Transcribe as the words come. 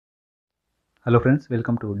Hello friends,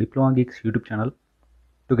 welcome to Diploma Geeks YouTube channel.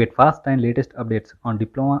 To get fast and latest updates on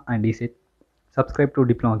Diploma and ECET, subscribe to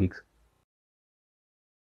Diploma Geeks.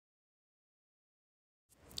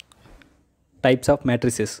 Types of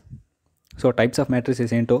matrices. So types of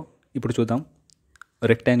matrices ఏంటో ఇప్పుడు చూద్దాం.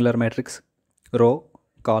 Rectangular matrix, రో,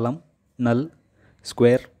 column, null,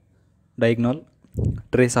 square, diagonal,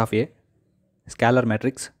 trace of A, scholar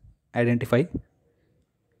matrix, identify,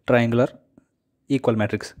 triangular, equal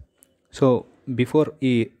matrix. So before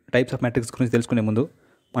ఈ types of matrix గురించి తెలుసుకునే ముందు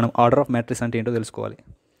మనం order of matrix అంటే ఏంటో తెలుసుకోవాలి.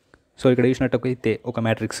 సో ఇక్కడ చూసినట్టయితే ఒక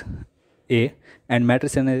మ్యాట్రిక్స్ ఏ అండ్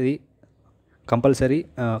మ్యాట్రిక్స్ అనేది కంపల్సరీ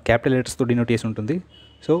క్యాపిటల్ లెటర్స్తో డినోట్ చేసి ఉంటుంది.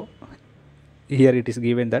 So here it is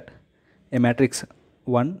given that A matrix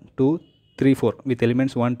 1 2 3 4 with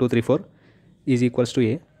elements 1 2 3 4 is equals to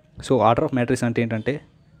A. So order of matrix అంటే ఏంటంటే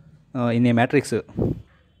ఇన్ ఏ మ్యాట్రిక్స్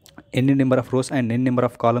ఎన్ని నెంబర్ ఆఫ్ రోస్ అండ్ ఎన్ని number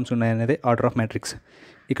of columns ఉన్నాయనేది order of matrix.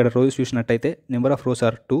 ఇక్కడ rose చూసినట్టయితే number of rose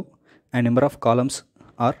are 2 and number of columns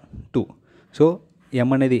are 2. So ఎం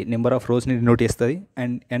అనేది number of రోస్ని denote చేస్తుంది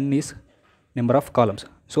and N is number of columns.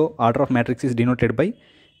 So order of matrix is denoted by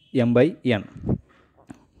m/n.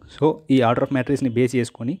 So ఈ order of మ్యాట్రిక్స్ని base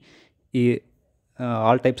చేసుకొని ఈ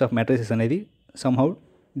all types of matrices అనేది somehow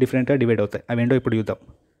డిఫరెంట్గా divide అవుతాయి. అవేంటో ఇప్పుడు చూద్దాం.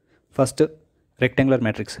 First rectangular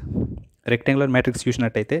matrix. Rectangular matrix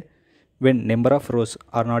చూసినట్టయితే when number of rose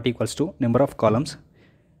are not equals to number of columns,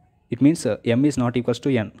 it means m is not equals to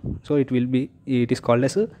n. So it is called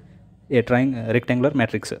as A rectangular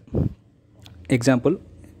matrix. Example,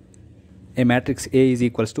 a matrix A is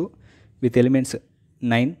equals to with elements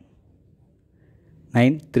 9,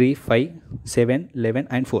 3, 5, 7, 11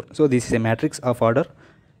 and 4. So this is a matrix of order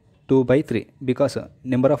 2 by 3 because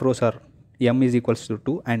number of rows are m is equals to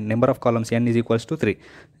 2 and number of columns n is equals to 3.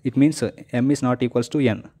 It means m is not equals to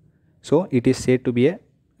n. So it is said to be a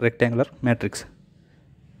rectangular matrix.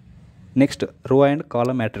 Next, row and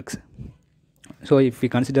column matrix. So if we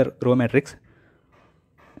consider row matrix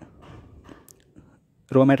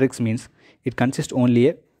means it consists only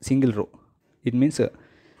a single row. It means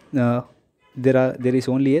there is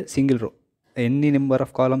only a single row. ఎన్ని number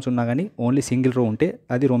of columns ఉన్నా కానీ only single రో ఉంటే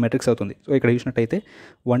అది రో matrix అవుతుంది. So ఇక్కడ చూసినట్టయితే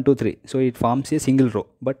 1 2 3. So it forms a single రో,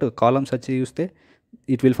 బట్ కాలమ్స్ వచ్చి చూస్తే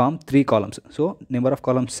it will form 3 columns. So number of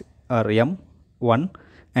columns are m1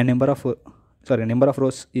 and number of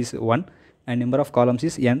rows is 1 and number of columns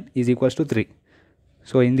is n is equals to 3.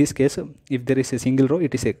 So in this case, if there is a single row,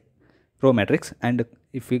 it is a row matrix. And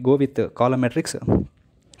if we go with column matrix,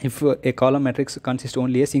 if a column matrix consists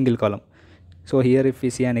only a single column. So here if we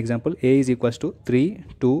see an example, A is equals to 3,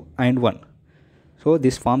 2 and 1. So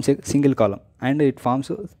this forms a single column and it forms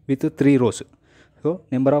with 3 rows. So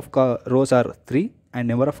number of rows are 3 and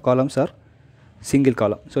number of columns are single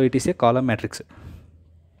column. So it is a column matrix.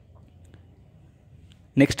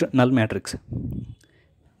 Next, null matrix.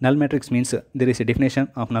 Null matrix means there is a definition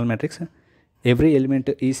of null matrix. Every element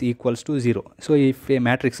is equals to 0. So if a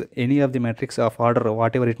matrix, any of the matrix of order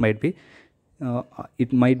whatever it might be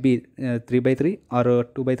 3 by 3 or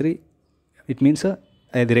 2 by 3, it means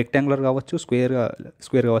అది rectangular కావచ్చు, square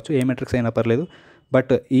కావచ్చు, ఏ matrix అయినా పర్లేదు,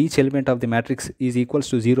 but each element of the matrix is equals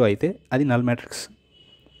to 0 అయితే అది null matrix.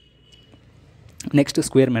 Next,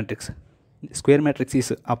 square matrix. Square matrix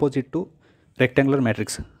is opposite to rectangular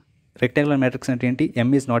matrix. Rectangular matrix అంటే ఏంటి? m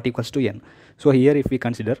is not equals to n. So here if we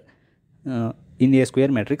consider in a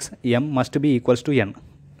square matrix, m must be equals to n.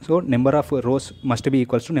 So number of rows must be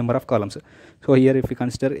equals to number of columns. So here if we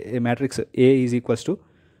consider a matrix A is equals to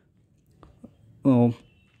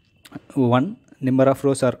 1, number of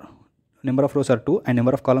rows are 2 and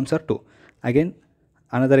number of columns are 2. Again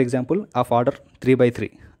another example of order 3 by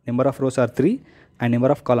 3. Number of rows are 3 and number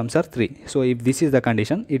of columns are 3. So if this is the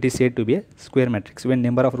condition, it is said to be a square matrix when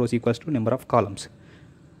number of rows equals to number of columns.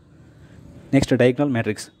 Next, diagonal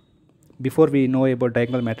matrix. Before we know about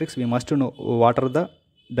diagonal matrix, we must know what are the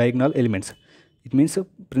diagonal elements. It means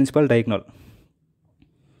principal diagonal.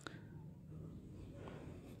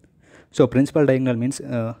 So principal diagonal means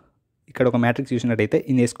ఇక్కడ ఒక matrix చూసినట్టయితే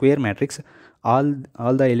in a square matrix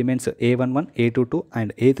all the elements a11, a22 and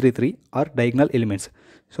a33 are diagonal elements.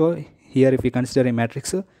 So here if we consider a matrix,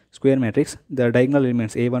 square matrix, the diagonal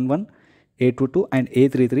elements a11, a22 and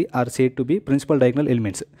a33 are said to be principal diagonal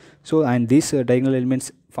elements. So and these diagonal elements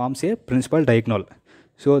forms a principal diagonal.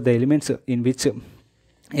 So the elements in which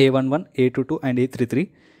a11, a22 and a33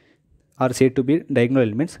 are said to be diagonal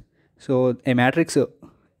elements. So a matrix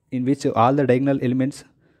in which all the diagonal elements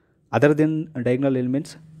other than diagonal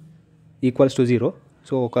elements equals to 0.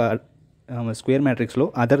 So ఒక square మ్యాట్రిక్స్లో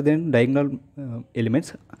other then diagonal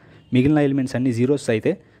elements, మిగిలిన elements అన్ని zeros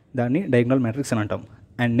అయితే దాన్ని diagonal matrix అని అంటాం.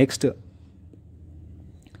 And next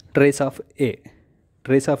trace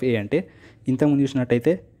of ఏ అంటే ఇంతకుముందు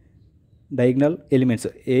చూసినట్టయితే diagonal elements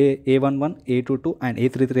A11 A22 and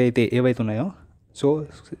A33 అయితే ఏవైతే ఉన్నాయో, సో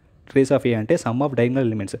ట్రేస్ ఆఫ్ ఏ అంటే some of diagonal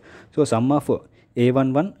elements. So some of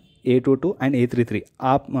A11 A22 and A33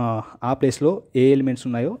 ఆ ప్లేస్లో ఏ ఎలిమెంట్స్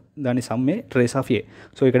ఉన్నాయో దాని సమ్మే ట్రేస్ ఆఫ్ ఏ.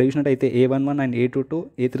 సో ఇక్కడ చూసినట్టయితే A11 and A22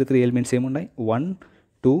 A33 elements ఏమున్నాయి, 1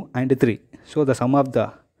 2 and 3. So the sum of the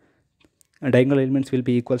diagonal elements will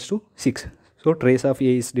be equals to 6. So trace of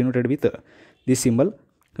A is denoted with this symbol.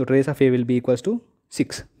 So trace of A will be equals to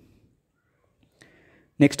 6.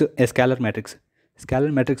 Next, a scalar matrix. Scalar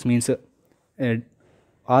matrix means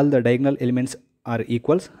all the diagonal elements are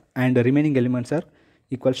equals and the remaining elements are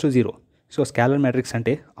equals to 0. So scalar matrix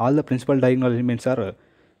ante all the principal diagonal elements are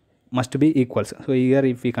must be equals. So here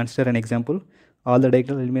if we consider an example, all the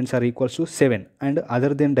diagonal elements are equals to 7 and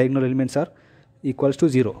other than diagonal elements are equals to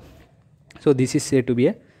 0. So this is said to be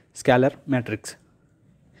a scalar matrix.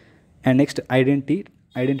 And next,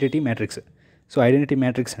 identity matrix. So identity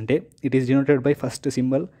matrix ante it is denoted by first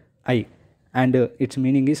symbol I, and its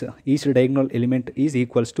meaning is each diagonal element is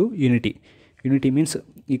equals to unity. Unity means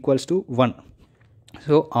equals to 1.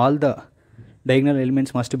 So all the diagonal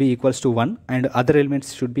elements must be equals to 1 and other elements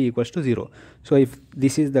should be equals to 0. So if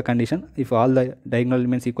this is the condition, if all the diagonal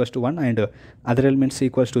elements equals to 1 and other elements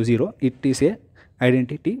equals to 0, it is a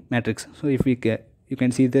identity matrix. So if you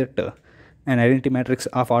can see that an identity matrix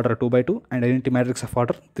of order 2 by 2 and identity matrix of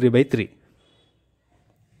order 3 by 3.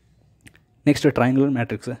 Next, triangular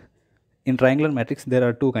matrix. In triangular matrix there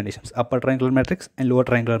are two conditions, upper triangular matrix and lower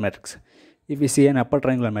triangular matrix. If we see an upper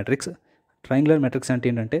triangular matrix అంటే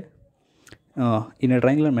ఏంటంటే in a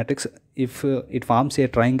triangular matrix, if it forms a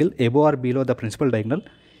triangle above or below the principal diagonal,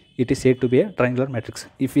 it is said to be a triangular matrix.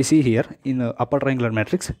 If we see here in upper triangular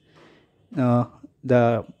matrix, the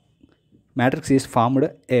matrix is formed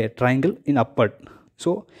a triangle in upward, so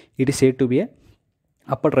it is said to be a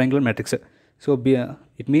upper triangular matrix. So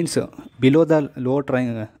it means below the lower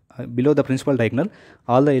triangle, below the principal diagonal,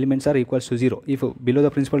 all the elements are equals to 0. If below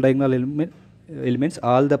the principal diagonal elements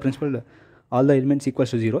all the elements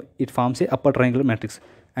equals to 0, it forms a upper triangular matrix.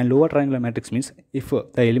 And lower triangular matrix means if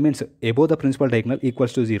the elements above the principal diagonal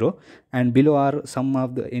equals to 0 and below are sum of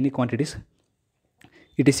the any quantities,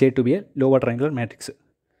 it is said to be a lower triangular matrix.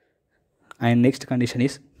 And next condition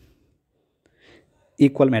is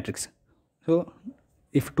equal matrix. So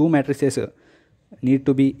if two matrices need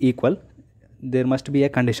to be equal, there must be a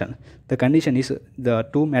condition. The condition is the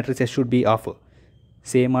two matrices should be of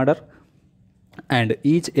same order and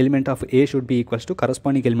each element of A should be equals to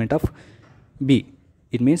corresponding element of B.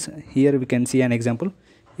 It means here we can see an example.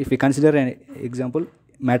 If we consider an example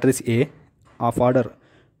matrix A of order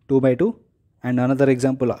 2 by 2 and another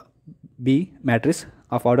example B matrix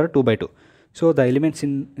of order 2 by 2. So the elements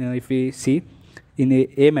in if we see in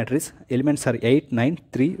a matrix, elements are 8 9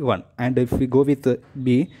 3 1, and if we go with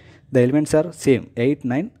B, the elements are same 8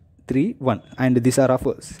 9 3 1, and these are of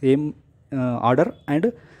same order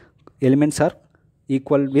and elements are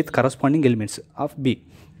equal with corresponding elements of B.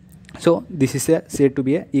 So this is said to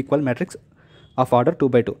be a equal matrix of order 2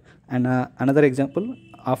 by 2. And another example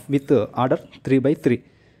of with order 3 by 3.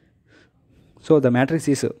 So the matrix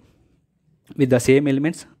is with the same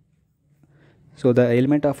elements. So the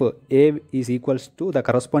element of A is equals to the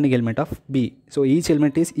corresponding element of B. So each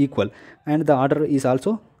element is equal and the order is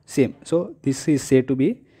also same. So this is said to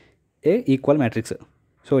be a equal matrix.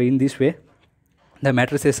 So in this way the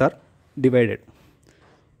matrices are divided.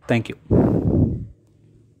 Thank you.